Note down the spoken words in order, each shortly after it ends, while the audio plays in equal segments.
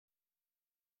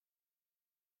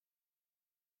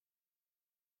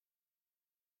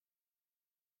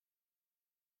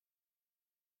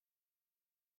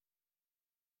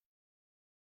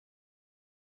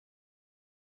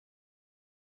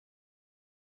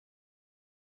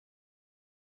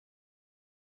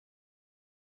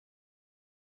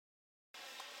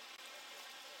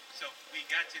So we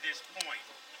got to this point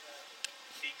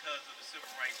because of the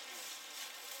civil rights movement.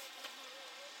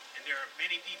 And there are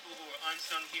many people who are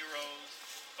unsung heroes,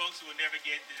 folks who will never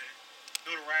get the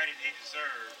notoriety they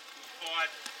deserve, who fought,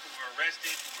 who were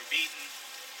arrested, who were beaten,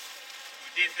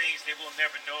 who did things they will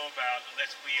never know about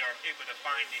unless we are able to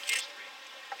find the history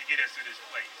to get us to this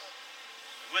place.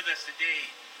 With us today,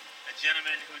 a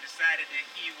gentleman who decided that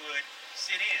he would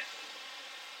sit in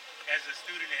as a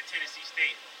student at Tennessee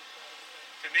State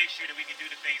to make sure that we can do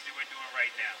the things that we're doing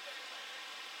right now.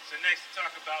 So next to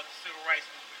talk about the civil rights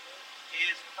movement,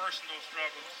 his personal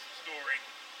struggles, story,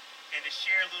 and to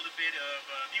share a little bit of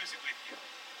music with you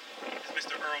is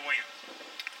Mr. Earl Williams.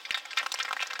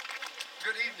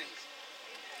 Good evening,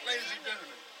 ladies and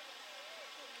gentlemen.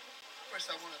 First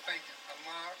I want to thank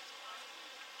Amar.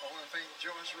 I want to thank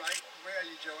Joyce Wright. Where are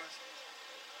you, Joyce?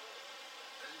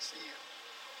 I didn't see you.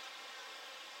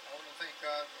 I want to thank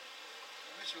God for the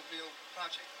Mitchellville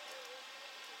Project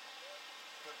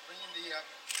for bringing me on.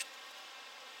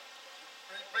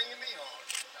 I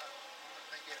want to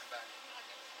thank everybody.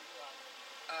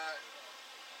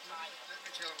 Let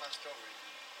me tell my story.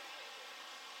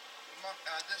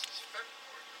 This is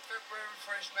February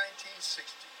 1st, 1960.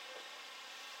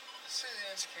 The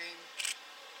citizens came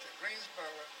to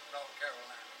Greensboro, North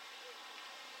Carolina.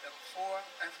 There were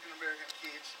 4 African American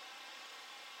kids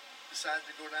decided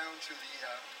to go down to the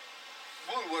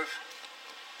Woolworth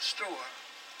store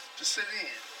to sit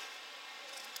in.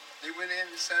 They went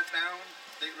in and sat down.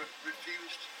 They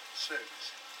refused service.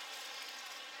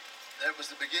 That was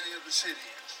the beginning of the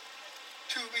sit-ins.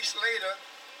 2 weeks later,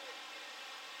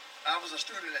 I was a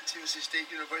student at Tennessee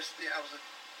State University. I was a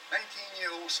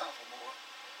 19-year-old sophomore,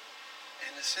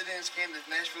 and the sit-ins came to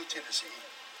Nashville, Tennessee.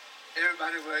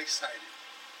 Everybody were excited.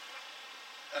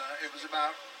 It was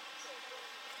about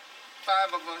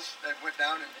 5 of us that went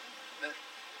down and that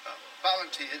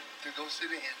volunteered to go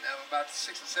sit in. There were about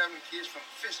 6 or 7 kids from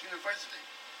Fisk University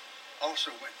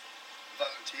also went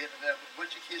volunteered, and there were a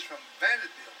bunch of kids from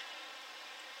Vanderbilt.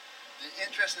 The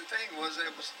interesting thing was that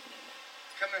it was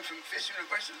coming from Fisk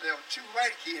University. There were 2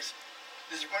 white kids.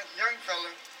 This one young fella,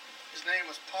 his name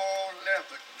was Paul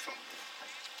Levert from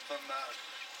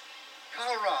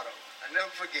Colorado. I never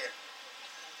forget.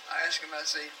 I asked him, I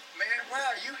say, man, why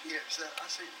are you here? I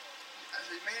said,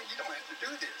 man, you don't have to do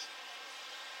this.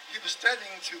 He was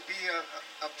studying to be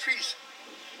a priest.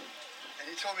 And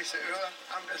he told me, he said, Earl,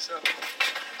 I'm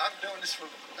doing this for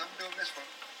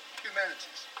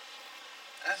humanities.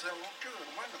 I said, well, good,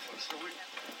 wonderful. So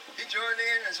he joined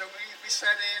in, and so we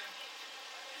sat in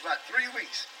about 3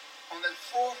 weeks. On that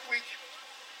 4th week,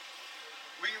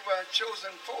 we were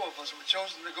chosen, 4 of us were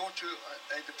chosen to go to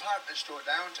a department store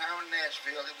downtown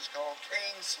Nashville. It was called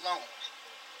Kane Sloan's.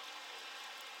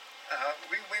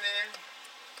 We went in,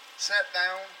 sat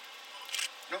down,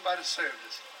 nobody served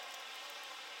us.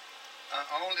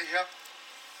 All the help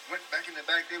went back in the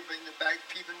back. They were in the back,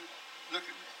 peeping,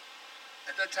 looking.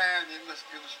 At that time, it was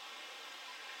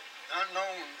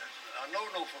unknown, a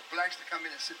no-no for blacks to come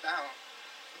in and sit down.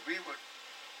 We were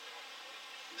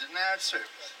denied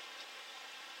service.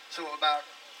 So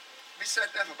we sat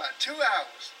there for about 2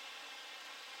 hours.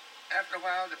 After a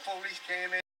while, the police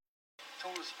came in,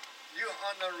 told us, you're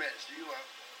under arrest.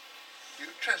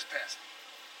 You're trespassing.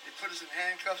 They put us in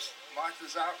handcuffs, marched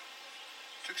us out,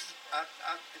 took us out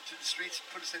into the streets,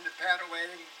 put us in the paddy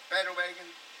wagon,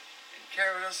 and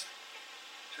carried us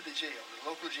to the jail, the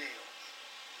local jail.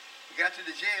 We got to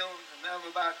the jail, and there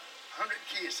were about 100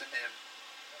 kids in there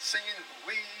singing,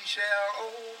 "We shall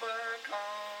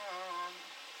overcome."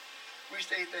 We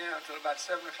stayed there until about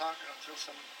 7 o'clock, until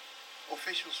some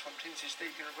officials from Tennessee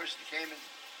State University came and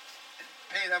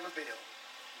paid our bill.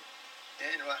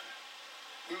 And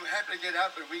we were happy to get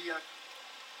out, but we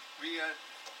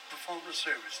performed the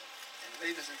service. And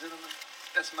ladies and gentlemen,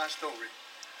 that's my story.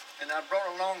 And I brought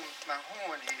along my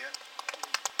horn here.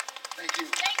 Thank you.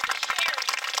 Thank you, Sherry.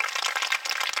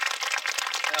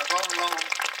 And I brought along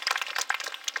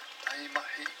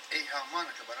a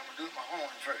harmonica, but I'm going to do it with my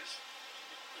horn first.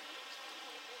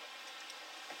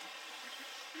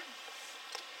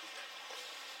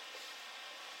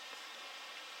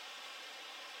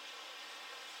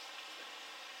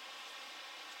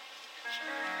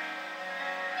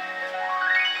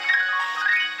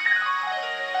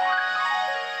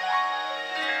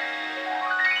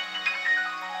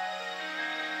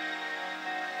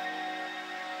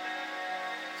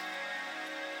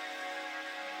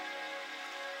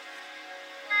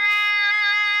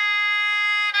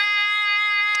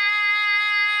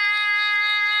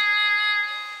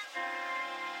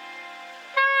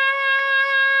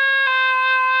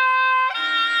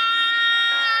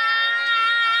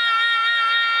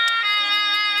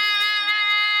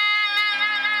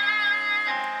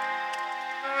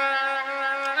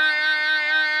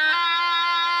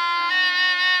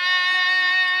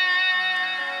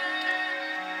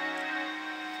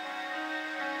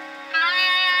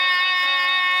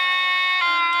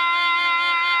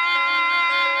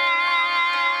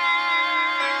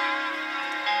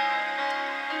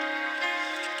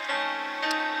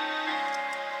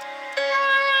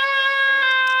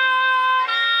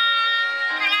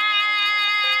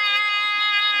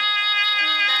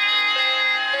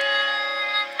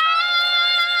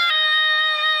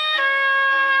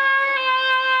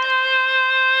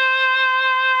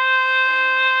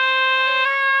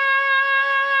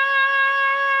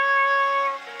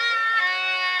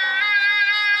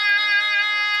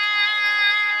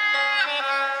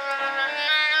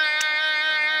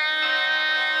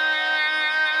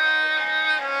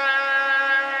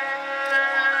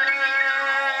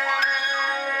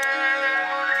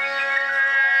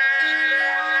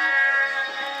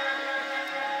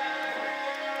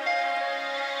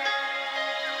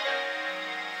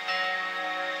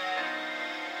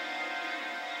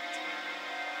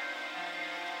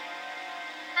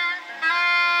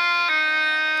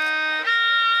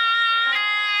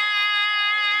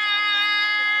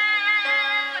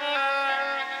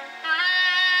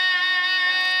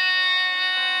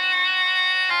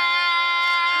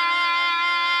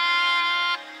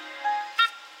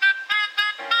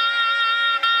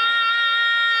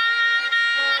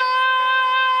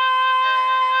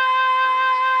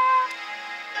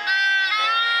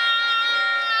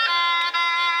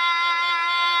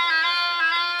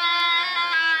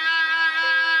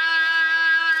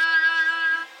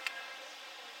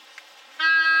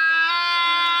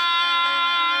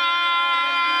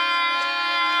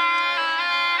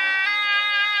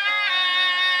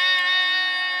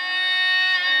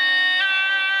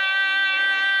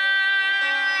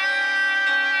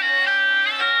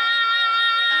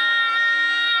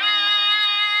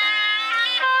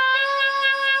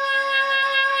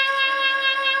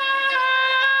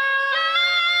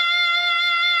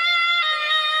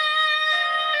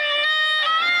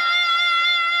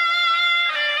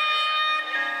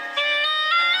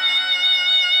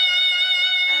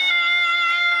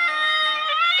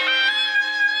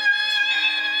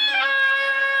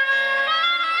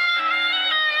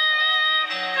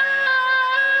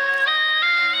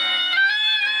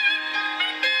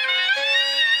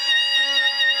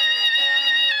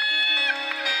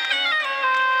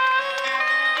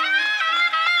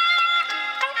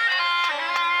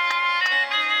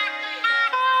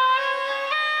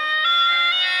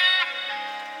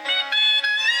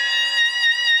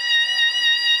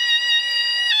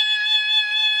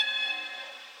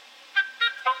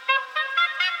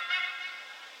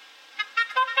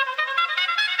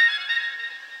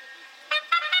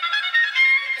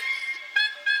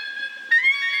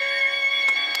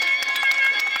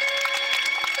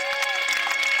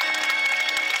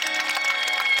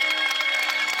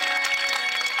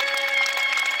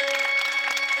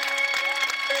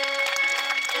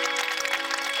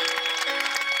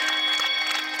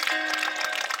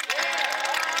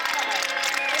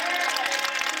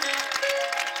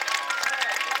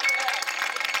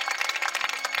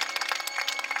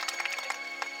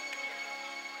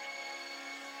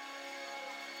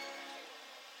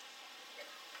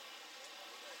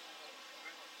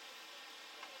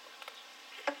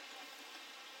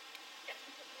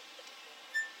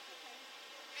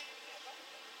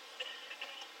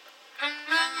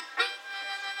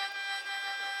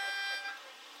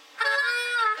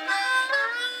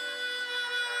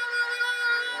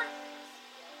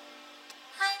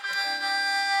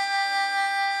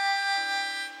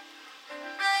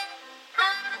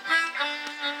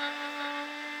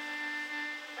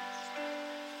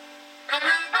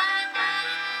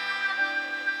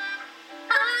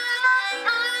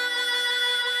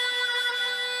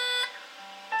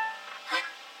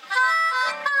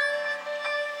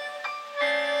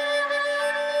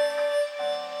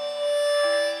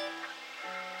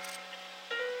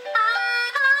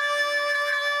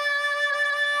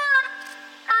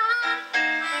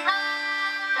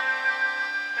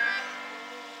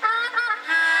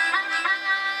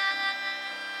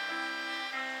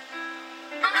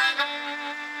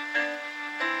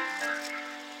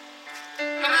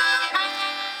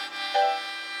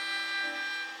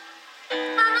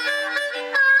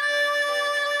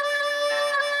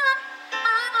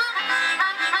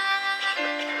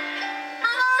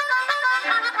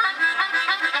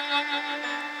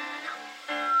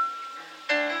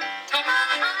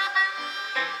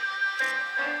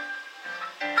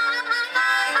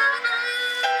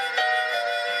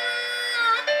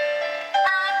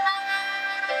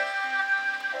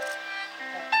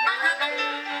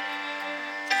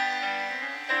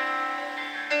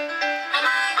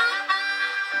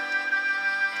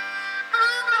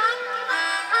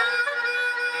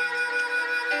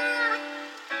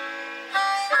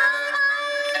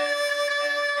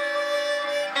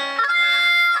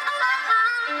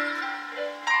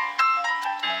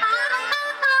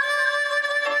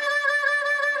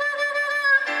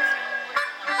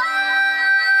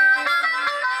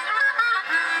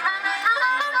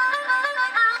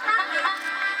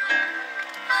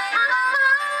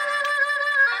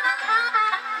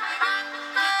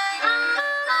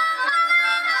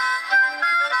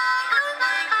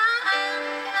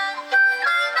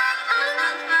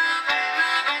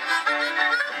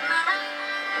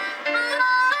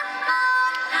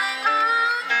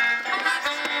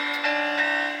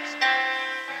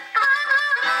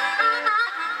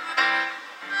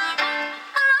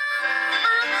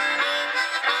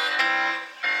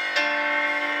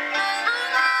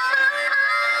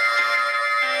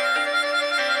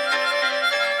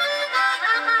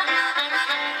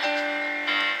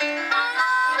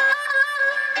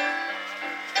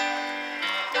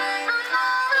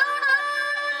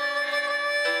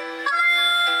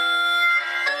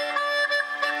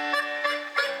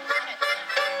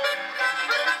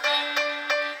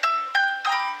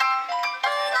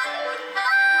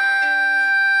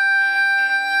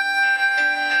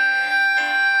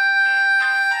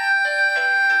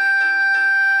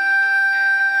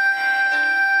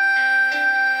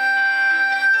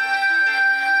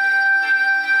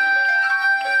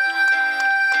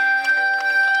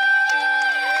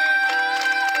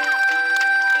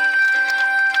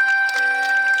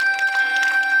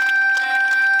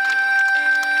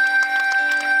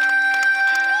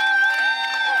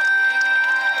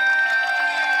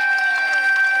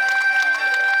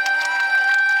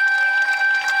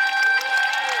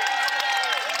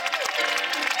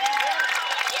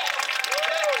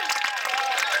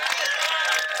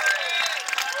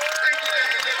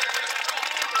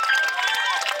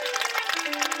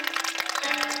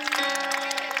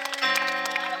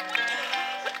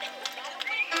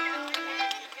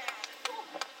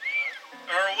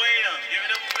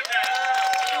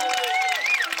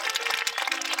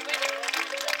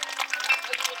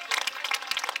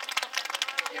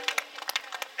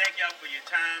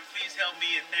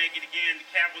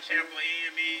 Chapel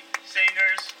AME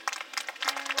singers.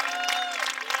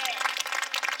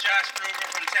 Josh Kruger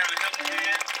from the town of Hilton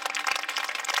Head.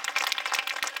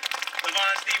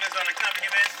 Levon Stevens on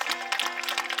accompaniment.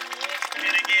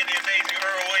 And again, the amazing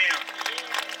Earl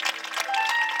Williams.